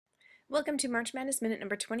Welcome to March Madness Minute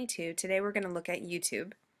number 22. Today we're going to look at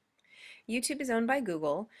YouTube. YouTube is owned by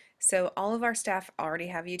Google, so all of our staff already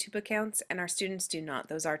have YouTube accounts and our students do not.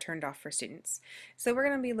 Those are turned off for students. So we're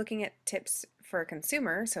going to be looking at tips for a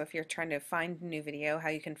consumer, so if you're trying to find a new video, how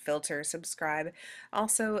you can filter, subscribe.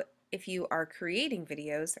 Also, if you are creating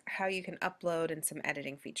videos, how you can upload and some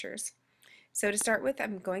editing features. So to start with,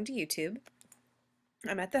 I'm going to YouTube.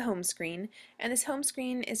 I'm at the home screen, and this home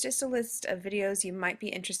screen is just a list of videos you might be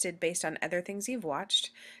interested based on other things you've watched.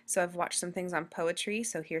 So I've watched some things on poetry,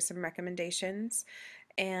 so here's some recommendations.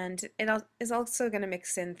 And is also going to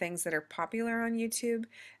mix in things that are popular on YouTube,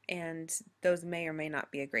 and those may or may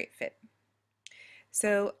not be a great fit.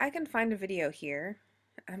 So I can find a video here.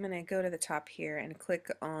 I'm going to go to the top here and click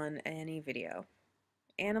on any video.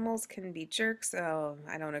 Animals can be jerks. Oh,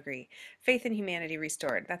 I don't agree. Faith in humanity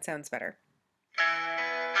restored. That sounds better.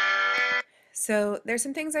 So there's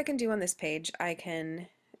some things I can do on this page. I can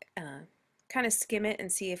kind of skim it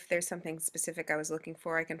and see if there's something specific I was looking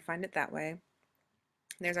for. I can find it that way.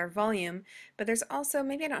 There's our volume, but there's also,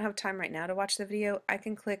 maybe I don't have time right now to watch the video, I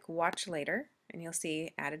can click watch later and you'll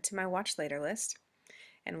see added to my watch later list,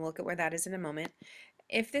 and we'll look at where that is in a moment.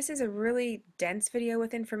 If this is a really dense video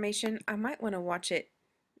with information, I might want to watch it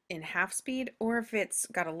in half speed, or if it's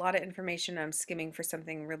got a lot of information, I'm skimming for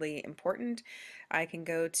something really important, I can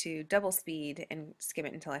go to double speed and skim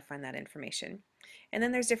it until I find that information. And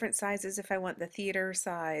then there's different sizes if I want the theater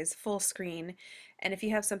size, full screen, and if you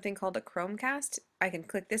have something called a Chromecast, I can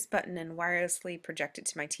click this button and wirelessly project it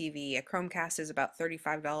to my TV. A Chromecast is about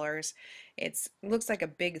 $35. It looks like a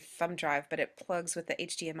big thumb drive, but it plugs with the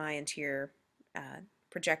HDMI into your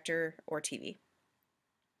projector or TV.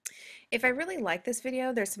 If I really like this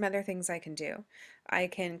video, there's some other things I can do. I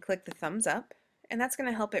can click the thumbs up, and that's going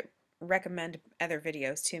to help it recommend other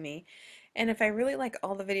videos to me. And if I really like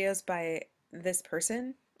all the videos by this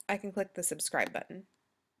person, I can click the subscribe button.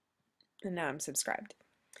 And now I'm subscribed.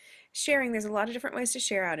 Sharing, there's a lot of different ways to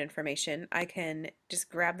share out information. I can just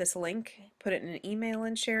grab this link, put it in an email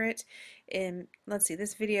and share it. And let's see,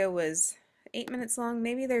 this video was 8 minutes long.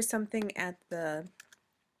 Maybe there's something at the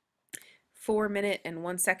 4-minute and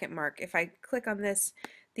 1-second mark. If I click on this,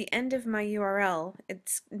 the end of my URL,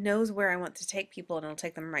 it knows where I want to take people and it'll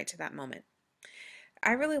take them right to that moment.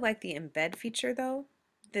 I really like the embed feature though.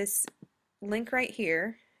 This link right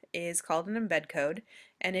here is called an embed code,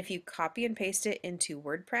 and if you copy and paste it into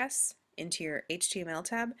WordPress, into your HTML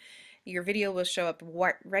tab, your video will show up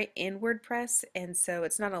right in WordPress, and so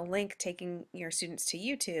it's not a link taking your students to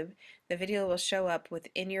YouTube. The video will show up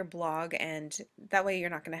within your blog, and that way you're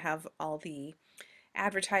not going to have all the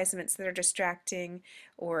advertisements that are distracting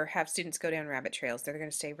or have students go down rabbit trails. They're going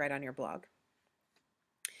to stay right on your blog.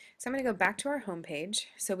 So I'm going to go back to our home page.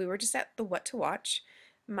 So we were just at the what to watch.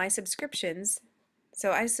 My subscriptions,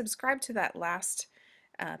 so I subscribed to that last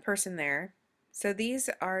person there. So these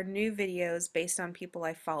are new videos based on people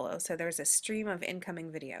I follow. So there's a stream of incoming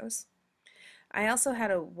videos. I also had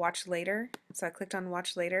a watch later, so I clicked on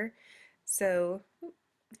watch later. So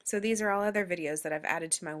these are all other videos that I've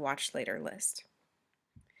added to my watch later list.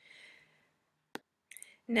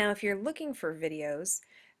 Now if you're looking for videos,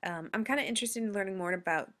 I'm kind of interested in learning more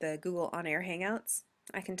about the Google On Air Hangouts.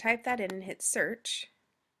 I can type that in and hit search,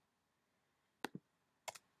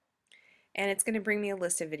 and it's going to bring me a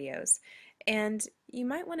list of videos. And you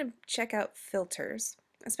might want to check out filters,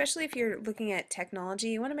 especially if you're looking at technology.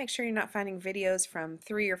 You want to make sure you're not finding videos from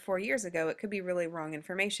 3 or 4 years ago. It could be really wrong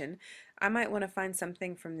information. I might want to find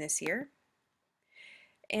something from this year.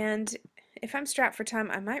 And if I'm strapped for time,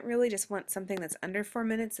 I might really just want something that's under 4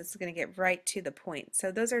 minutes that's going to get right to the point.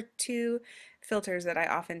 So those are two filters that I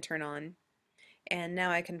often turn on. And now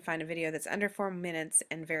I can find a video that's under 4 minutes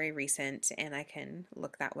and very recent, and I can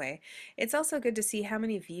look that way. It's also good to see how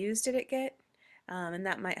many views did it get, and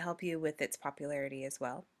that might help you with its popularity as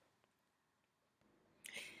well.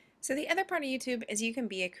 So the other part of YouTube is you can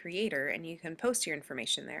be a creator and you can post your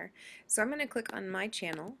information there. So I'm going to click on my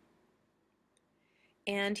channel,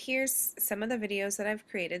 and here's some of the videos that I've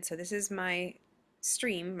created. So this is my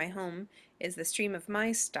stream, my home is the stream of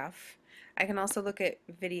my stuff. I can also look at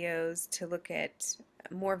videos to look at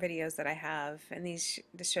more videos that I have, and this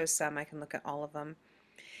shows some. I can look at all of them.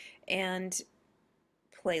 And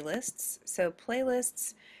playlists. So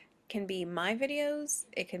playlists can be my videos,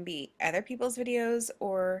 it can be other people's videos,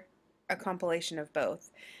 or a compilation of both.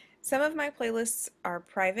 Some of my playlists are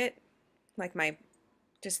private, like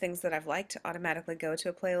just things that I've liked automatically go to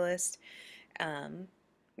a playlist.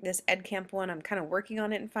 This EdCamp one, I'm kind of working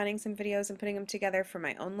on it and finding some videos and putting them together for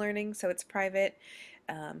my own learning, so it's private.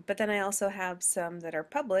 But then I also have some that are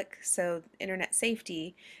public, so internet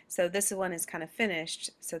safety. So this one is kind of finished,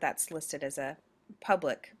 so that's listed as a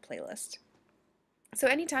public playlist. So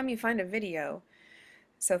anytime you find a video,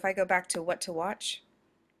 so if I go back to what to watch,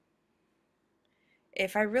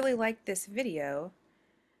 if I really like this video,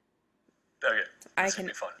 Okay, I this will can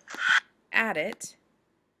be fun. add it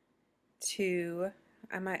to,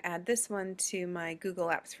 I might add this one to my Google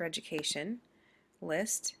Apps for Education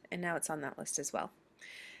list, and now it's on that list as well.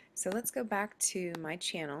 So let's go back to my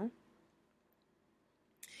channel,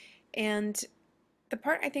 and the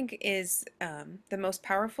part I think is the most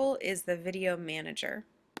powerful is the video manager.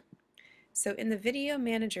 So in the video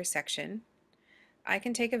manager section, I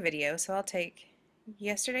can take a video, so I'll take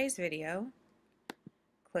yesterday's video,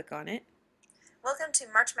 click on it. Welcome to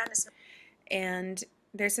March Madness. And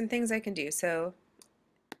there's some things I can do. So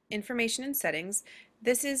information and settings,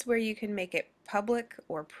 this is where you can make it public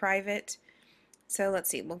or private. So let's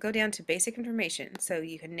see, we'll go down to basic information. So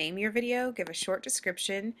you can name your video, give a short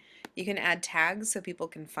description, you can add tags so people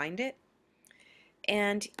can find it.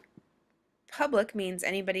 And public means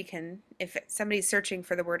anybody can, if somebody's searching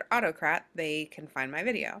for the word autocrat, they can find my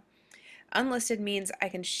video. Unlisted means I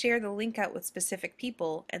can share the link out with specific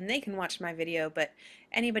people and they can watch my video, but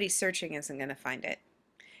anybody searching isn't going to find it.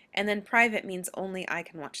 And then private means only I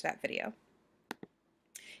can watch that video.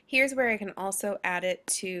 Here's where I can also add it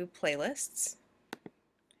to playlists.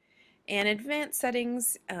 And advanced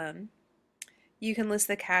settings, you can list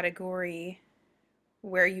the category,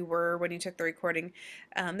 where you were when you took the recording.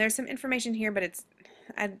 There's some information here, but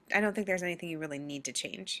I don't think there's anything you really need to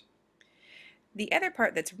change. The other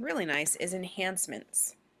part that's really nice is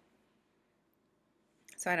enhancements.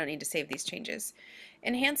 So I don't need to save these changes.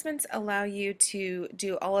 Enhancements allow you to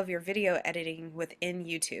do all of your video editing within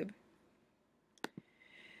YouTube.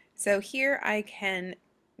 So here I can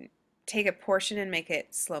take a portion and make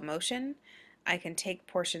it slow motion. I can take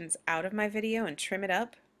portions out of my video and trim it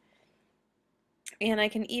up. And I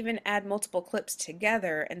can even add multiple clips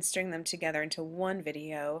together and string them together into one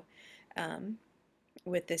video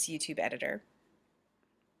with this YouTube editor.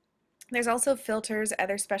 There's also filters,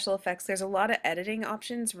 other special effects. There's a lot of editing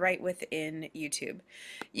options right within YouTube.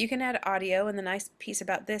 You can add audio, and the nice piece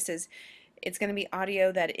about this is it's going to be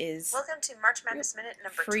audio that is Welcome to March Madness Minute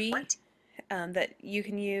number free, 20. that you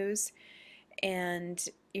can use, and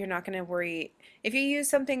you're not going to worry. If you use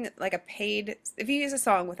something like if you use a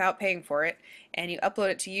song without paying for it, and you upload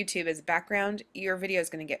it to YouTube as background, your video is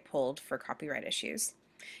going to get pulled for copyright issues.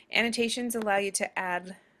 Annotations allow you to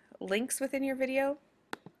add links within your video.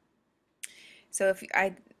 So if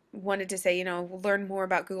I wanted to say, learn more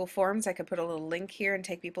about Google Forms, I could put a little link here and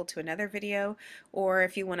take people to another video. Or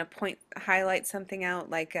if you want to highlight something out,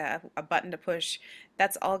 like a button to push,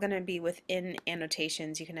 that's all going to be within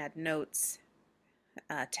annotations. You can add notes,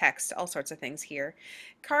 text, all sorts of things here.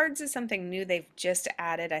 Cards is something new they've just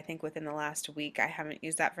added, I think, within the last week. I haven't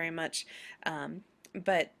used that very much.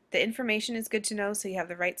 But the information is good to know, so you have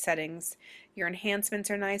the right settings. Your enhancements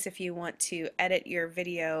are nice if you want to edit your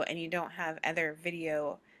video and you don't have other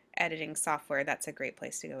video editing software. That's a great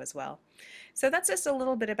place to go as well. So that's just a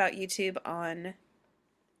little bit about YouTube on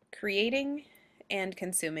creating and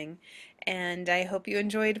consuming, and I hope you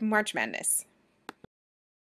enjoyed March Madness.